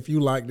people, hey, if you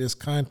like this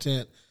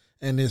content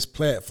and this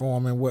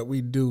platform and what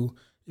we do,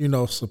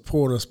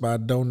 support us by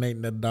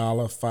donating $1,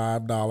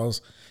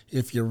 $5.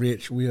 If you're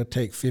rich, we'll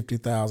take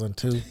 50,000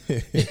 too.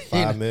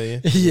 5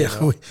 million.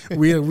 Yeah,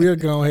 we'll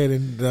go ahead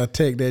and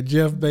take that.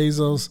 Jeff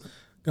Bezos,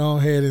 go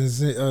ahead and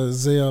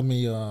Zelle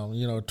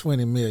me,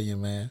 20 million,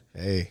 man.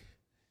 Hey,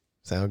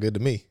 sound good to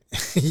me.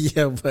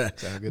 Yeah,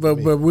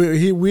 but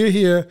we're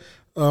here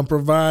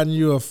providing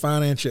you a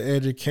financial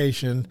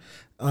education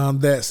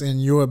that's in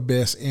your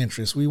best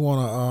interest. We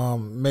want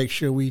to make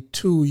sure we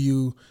tool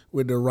you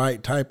with the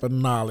right type of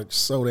knowledge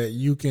so that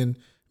you can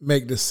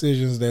make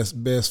decisions that's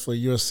best for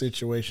your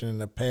situation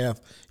and the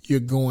path you're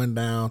going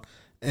down.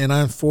 And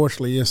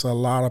unfortunately, it's a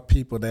lot of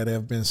people that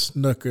have been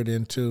snookered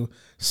into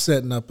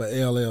setting up a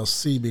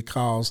LLC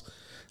because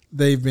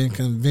they've been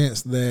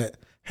convinced that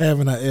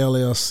having an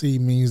LLC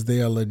means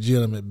they're a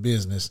legitimate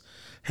business.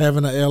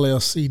 Having an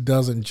LLC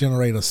doesn't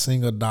generate a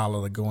single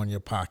dollar to go in your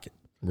pocket.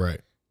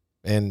 Right.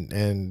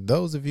 And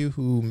those of you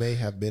who may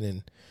have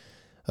been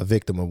a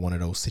victim of one of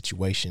those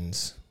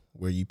situations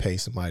where you pay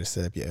somebody to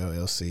set up your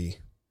LLC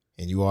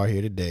and you are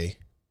here today,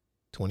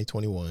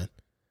 2021,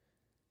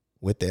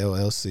 with the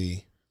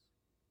LLC,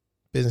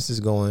 business is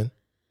going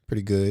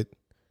pretty good.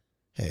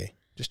 Hey,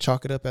 just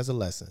chalk it up as a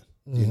lesson.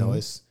 You know,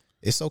 it's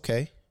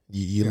okay.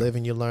 You live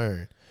and you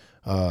learn.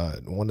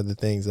 One of the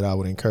things that I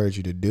would encourage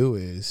you to do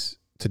is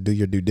to do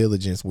your due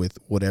diligence with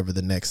whatever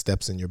the next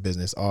steps in your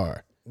business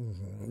are.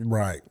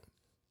 Right.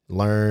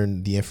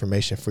 Learn the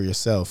information for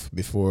yourself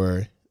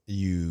before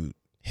you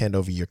hand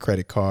over your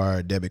credit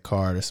card, debit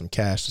card, or some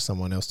cash to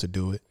someone else to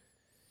do it.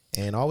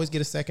 And always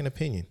get a second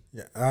opinion.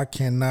 Yeah, I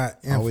cannot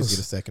always get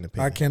a second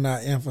opinion. I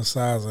cannot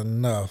emphasize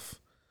enough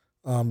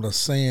the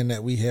saying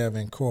that we have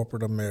in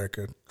corporate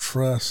America: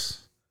 trust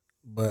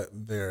but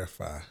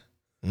verify.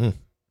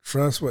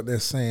 Trust what they're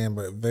saying,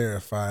 but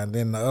verify. And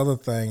then the other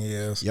thing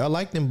is, y'all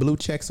like them blue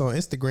checks on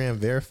Instagram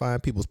verifying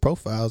people's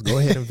profiles. Go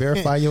ahead and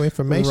verify your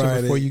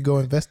information before you go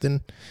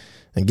investing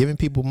and giving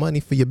people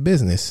money for your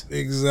business.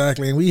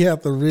 Exactly. And we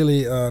have to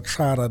really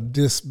try to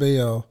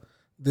dispel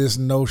this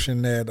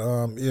notion that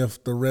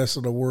if the rest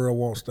of the world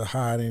wants to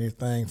hide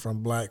anything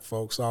from black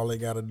folks, all they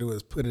got to do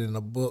is put it in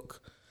a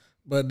book.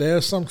 But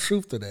there's some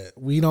truth to that.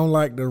 We don't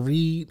like to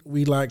read.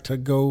 We like to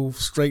go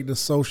straight to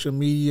social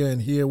media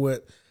and hear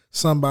what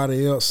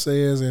somebody else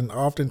says, and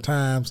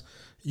oftentimes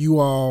you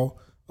all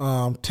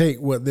take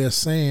what they're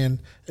saying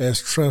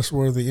as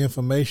trustworthy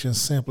information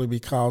simply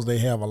because they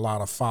have a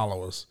lot of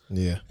followers.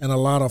 Yeah, and a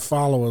lot of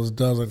followers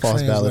doesn't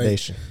false translate.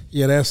 Validation.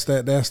 Yeah, that's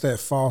that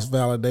false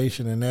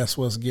validation, and that's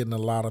what's getting a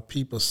lot of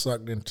people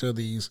sucked into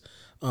these,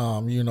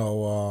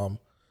 go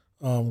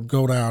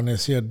down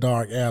this here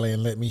dark alley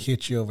and let me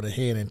hit you over the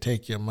head and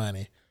take your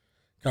money,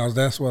 because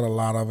that's what a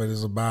lot of it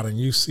is about. And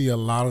you see a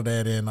lot of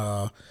that in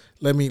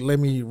Let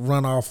me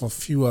run off a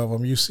few of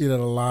them. You see that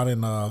a lot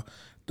in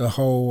the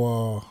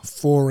whole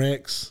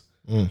Forex,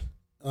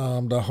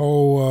 the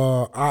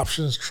whole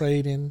options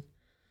trading,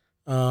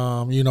 the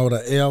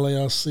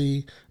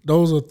LLC.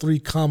 Those are three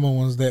common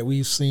ones that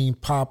we've seen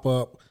pop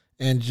up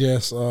and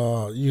just,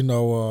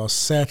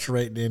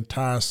 saturate the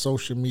entire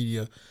social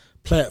media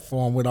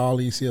platform with all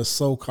these here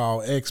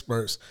so-called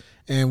experts.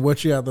 And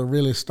what you have to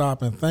really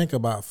stop and think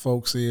about,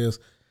 folks, we've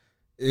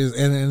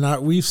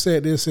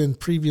said this in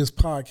previous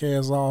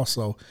podcasts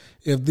also,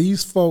 if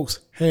these folks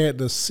had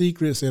the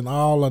secrets and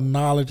all the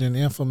knowledge and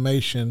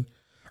information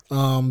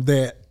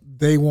that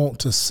they want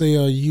to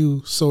sell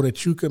you so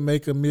that you could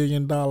make $1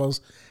 million,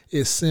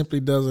 it simply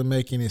doesn't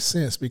make any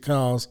sense,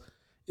 because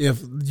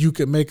if you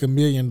could make $1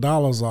 million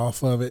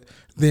off of it,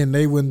 then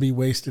they wouldn't be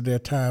wasting their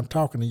time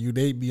talking to you.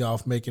 They'd be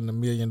off making $1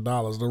 million.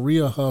 The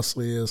real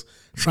hustle is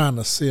trying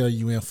to sell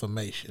you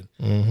information,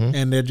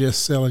 and they're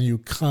just selling you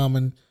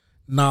common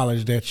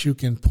knowledge that you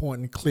can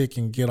point and click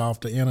and get off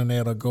the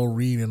internet or go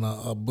read in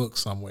a book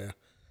somewhere.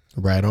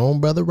 Right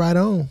on, brother, right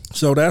on.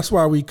 So that's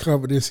why we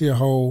covered this here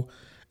whole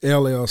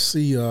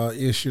LLC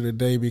issue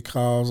today,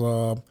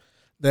 because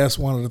that's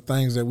one of the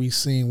things that we've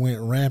seen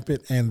went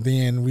rampant, and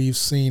then we've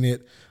seen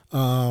it,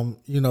 kind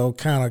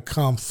of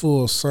come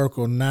full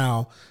circle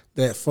now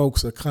that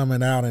folks are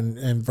coming out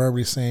and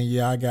verbally saying,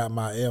 yeah, I got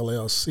my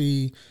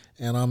LLC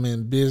and I'm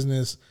in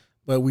business.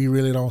 But we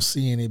really don't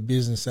see any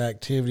business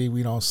activity.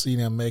 We don't see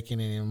them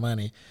making any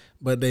money.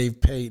 But they've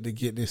paid to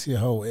get this here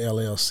whole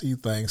LLC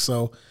thing.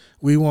 So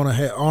we want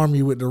to arm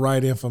you with the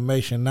right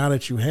information. Now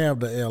that you have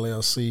the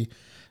LLC,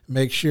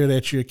 make sure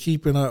that you're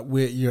keeping up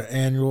with your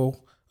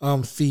annual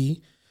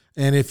fee.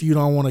 And if you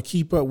don't want to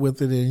keep up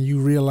with it and you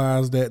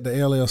realize that the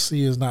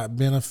LLC is not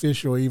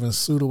beneficial or even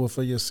suitable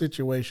for your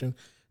situation,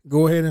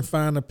 go ahead and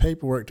find the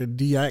paperwork to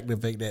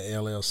deactivate that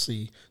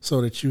LLC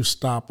so that you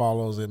stop all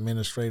those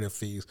administrative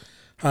fees.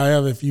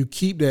 However, if you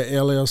keep that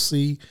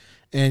LLC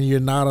and you're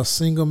not a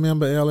single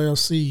member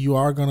LLC, you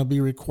are going to be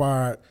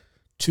required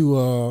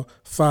to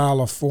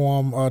file a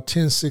form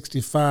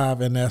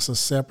 1065, and that's a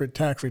separate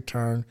tax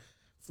return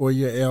for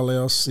your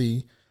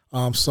LLC.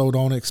 So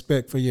don't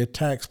expect for your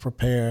tax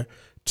preparer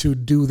to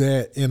do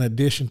that in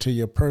addition to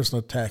your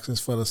personal taxes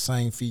for the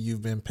same fee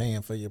you've been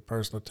paying for your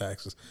personal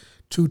taxes.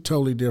 Two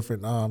totally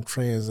different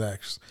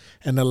transactions.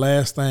 And the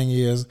last thing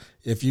is,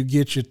 if you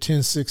get your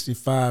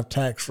 1065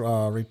 tax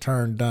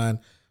return done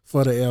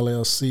for the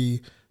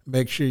LLC,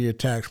 make sure your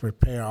tax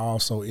preparer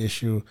also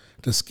issue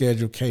the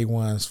Schedule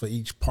K-1s for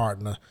each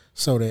partner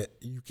so that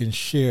you can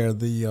share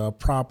the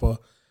proper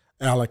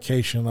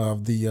allocation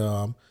of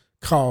the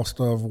cost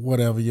of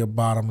whatever your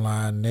bottom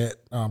line net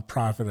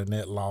profit or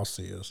net loss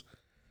is.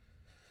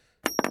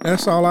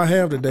 That's all I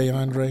have today,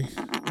 Andre.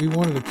 we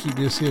wanted to keep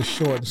this here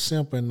short and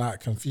simple and not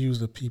confuse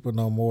the people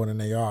no more than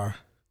they are.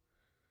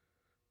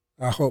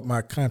 I hope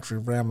my country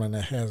rambling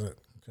that hasn't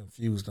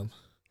confused them.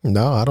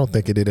 No, I don't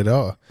think it did at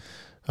all.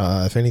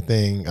 If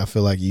anything, I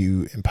feel like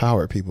you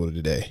empowered people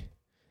today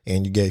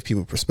and you gave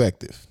people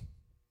perspective.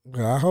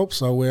 Well, I hope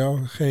so.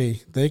 Well,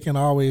 hey, they can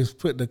always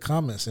put the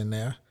comments in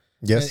there.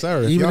 Yes,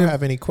 sir. If y'all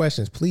have any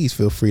questions, please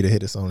feel free to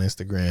hit us on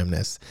Instagram.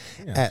 That's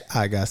at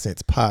I Got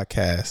Sense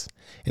Podcast.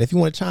 And if you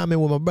want to chime in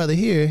with my brother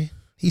here,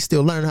 he's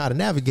still learning how to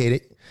navigate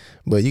it,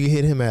 but you can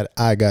hit him at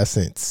I Got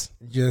Sense.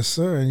 Yes,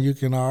 sir. And you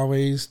can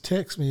always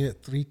text me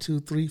at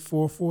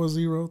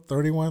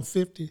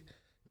 323-440-3150.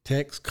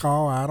 Text,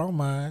 call, I don't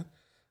mind.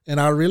 And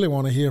I really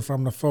want to hear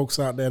from the folks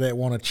out there that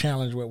want to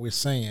challenge what we're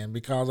saying,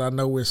 because I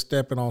know we're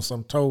stepping on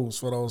some toes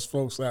for those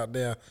folks out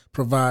there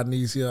providing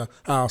these here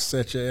I'll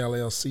set your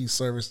LLC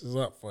services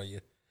up for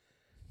you.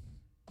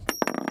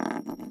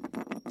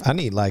 I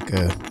need a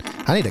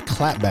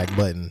clapback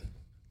button.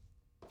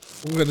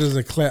 What does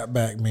a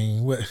clapback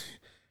mean? What?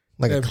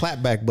 Like a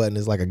clapback button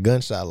is like a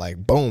gunshot,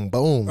 like boom,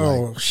 boom.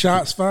 Oh, like,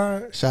 shots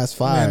fired? Shots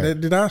fired.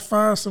 Man, did I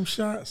fire some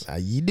shots?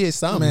 You did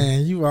something.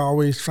 Man, you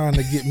always trying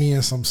to get me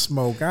in some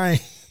smoke. We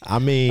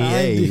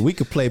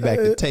could play back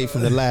the tape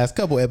from the last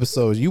couple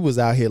episodes. You was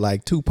out here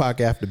like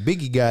Tupac after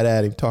Biggie got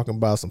at him talking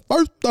about some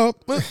first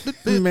up.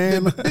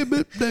 Man,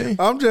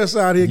 I'm just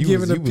out here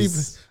giving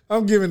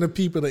the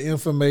people the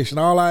information.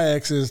 All I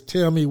ask is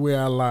tell me where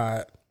I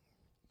lied.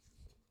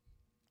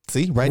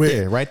 See, right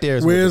there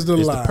is where's the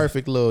lie? The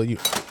perfect little.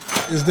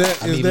 Is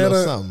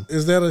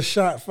that a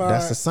shot fired?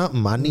 That's a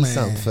something. I need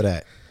something for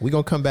that. We're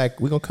gonna come back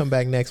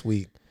next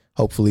week,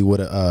 hopefully with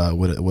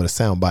a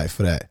sound bite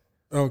for that.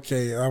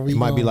 Okay, it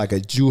might be like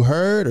a "you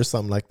heard" or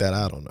something like that.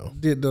 I don't know.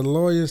 Did the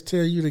lawyers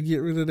tell you to get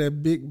rid of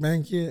that big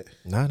bank yet?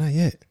 No, not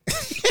yet.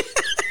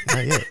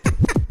 Not yet.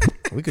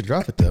 We could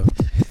drop it though.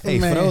 Hey,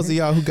 for those of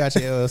y'all who got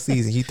your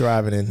LLCs and you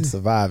thriving and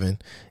surviving,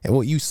 and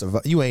what you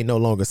ain't no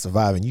longer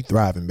surviving, you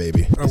thriving,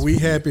 baby. Are we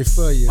happy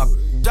for you?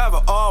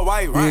 Driver all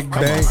white, right? Big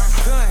bank.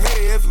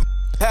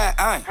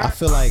 I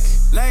feel like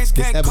this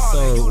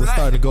episode was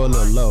starting to go a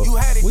little low.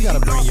 We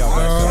gotta bring y'all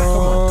back up.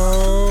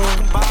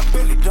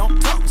 Come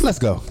on. Let's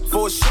go.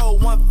 For show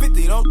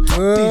 150,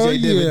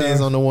 DJ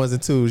Dividends on the ones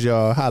and twos,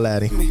 y'all. Holla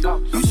at him. Man,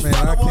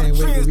 I can't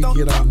wait till we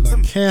get on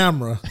the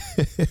camera.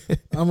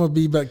 I'm gonna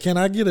be back. Can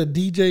I get a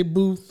DJ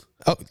booth?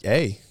 Oh,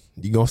 hey,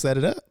 you gonna set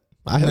it up?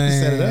 I help you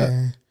set it up.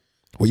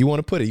 Where you want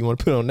to put it? You want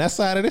to put it on that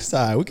side or this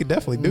side? We could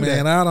definitely do that.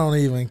 Man, I don't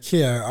even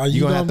care. Are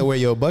you gonna have to wear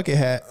your bucket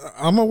hat?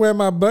 I'm gonna wear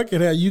my bucket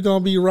hat. You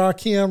gonna be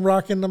Rakim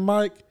rocking the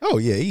mic? Oh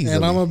yeah, easily.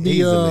 And I'm gonna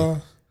be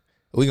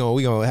we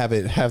gonna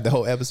have the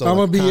whole episode. I'm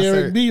gonna be concert.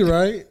 Eric B,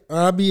 right?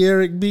 I'll be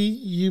Eric B.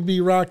 You be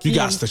Rakim. You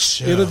got to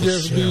chill.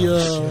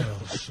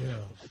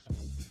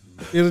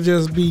 It'll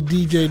just be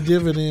DJ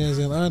Dividends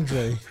and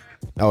Andre.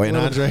 Oh, and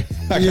Andre?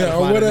 Yeah,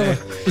 or whatever.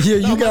 Yeah,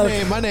 you got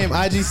my name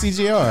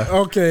IGCJR.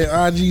 Okay,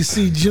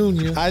 IGC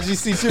Junior.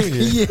 IGC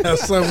Junior. Yeah,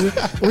 so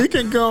we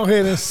can go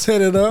ahead and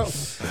set it up.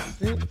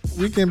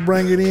 We can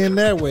bring it in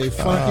that way.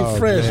 Funky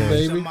fresh, man.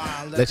 Baby.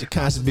 Let your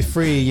conscience be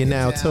free. You're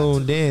now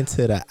tuned in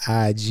to the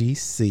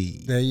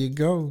IGC. There you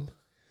go.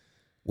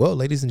 Well,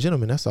 ladies and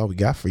gentlemen, that's all we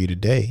got for you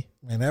today.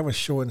 Man, that was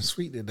short and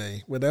sweet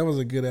today. But that was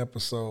a good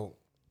episode.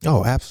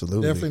 Oh,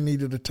 absolutely. Definitely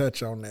needed to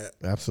touch on that.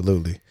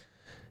 Absolutely.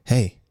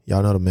 Hey.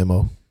 Y'all know the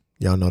memo.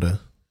 Y'all know the,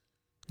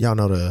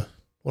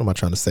 what am I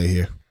trying to say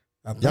here?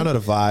 Y'all know the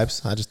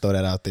vibes. I just throw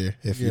that out there.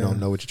 If you don't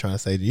know what you're trying to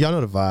say, y'all know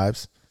the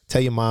vibes.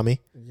 Tell your mommy.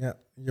 Yeah.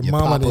 Your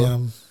mama, papa,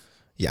 them.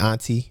 Your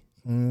auntie,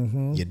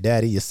 your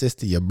daddy, your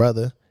sister, your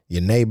brother,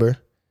 your neighbor,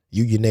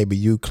 your neighbor,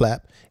 you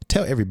clap.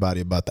 Tell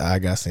everybody about the I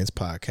Got Sense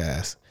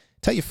podcast.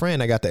 Tell your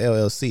friend I got the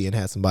LLC and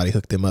had somebody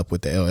hook them up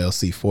with the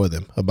LLC for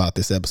them about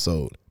this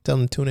episode. Tell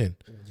them to tune in.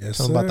 Yes,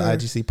 Tell them about the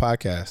IGC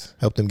podcast.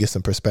 Help them get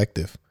some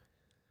perspective.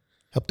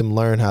 Help them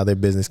learn how their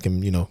business can,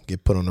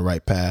 get put on the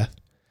right path.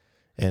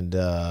 And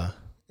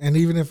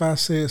even if I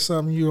said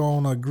something you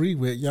don't agree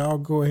with, y'all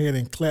go ahead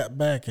and clap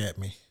back at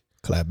me.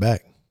 Clap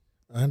back.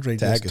 Andre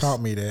just taught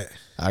me that.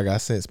 I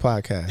Got Sense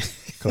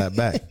podcast. Clap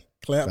back.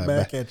 clap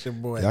back at your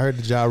boy. Y'all heard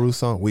the Ja Rule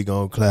song? We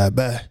gonna clap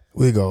back.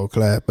 We gonna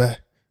clap back.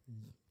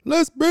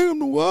 Let's bring them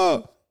to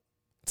war.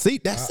 See,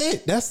 that's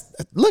it.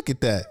 Look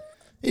at that.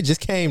 It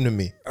just came to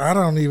me. I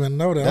don't even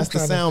know that. That's the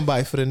sound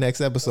bite for the next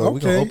episode. Okay. We're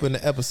gonna open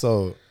the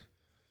episode.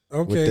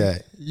 Okay. With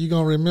that. You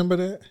gonna remember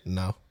that?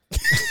 No.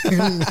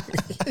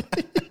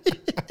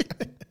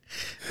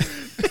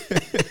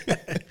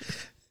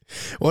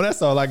 Well,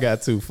 that's all I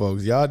got too,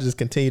 folks. Y'all just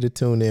continue to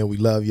tune in. We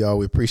love y'all.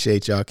 We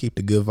appreciate y'all. Keep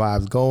the good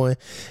vibes going.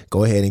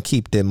 Go ahead and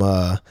keep them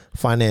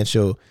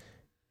financial.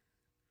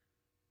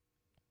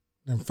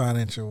 Them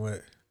financial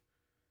what?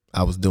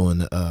 I was doing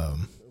the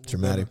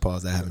dramatic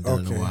pause I haven't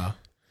done in a while.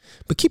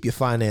 But keep your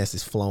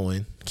finances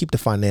flowing. Keep the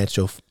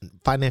financial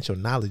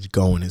knowledge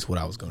going is what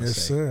I was going to say.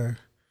 Yes, sir.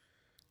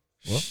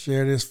 Well,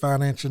 share this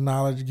financial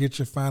knowledge. Get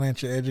your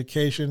financial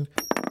education.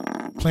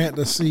 Plant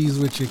the seeds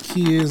with your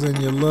kids and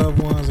your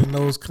loved ones and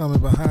those coming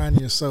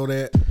behind you so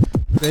that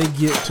they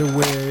get to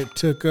where it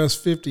took us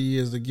 50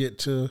 years to get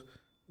to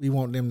we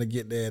want them to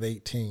get there at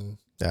 18.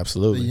 The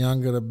Absolutely.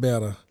 younger, the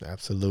better.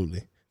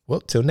 Absolutely.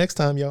 Well, till next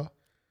time, y'all.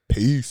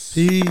 Peace.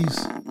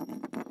 Peace.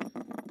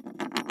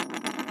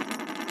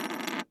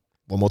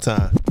 One more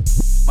time.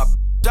 My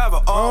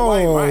driver all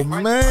white, Oh, right?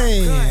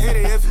 man. Couldn't hit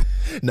it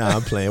if Nah,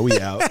 I'm playing. We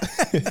out.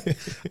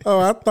 Oh,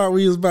 I thought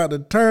we was about to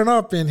turn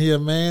up in here,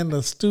 man.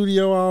 The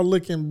studio all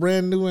looking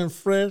brand new and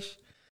fresh.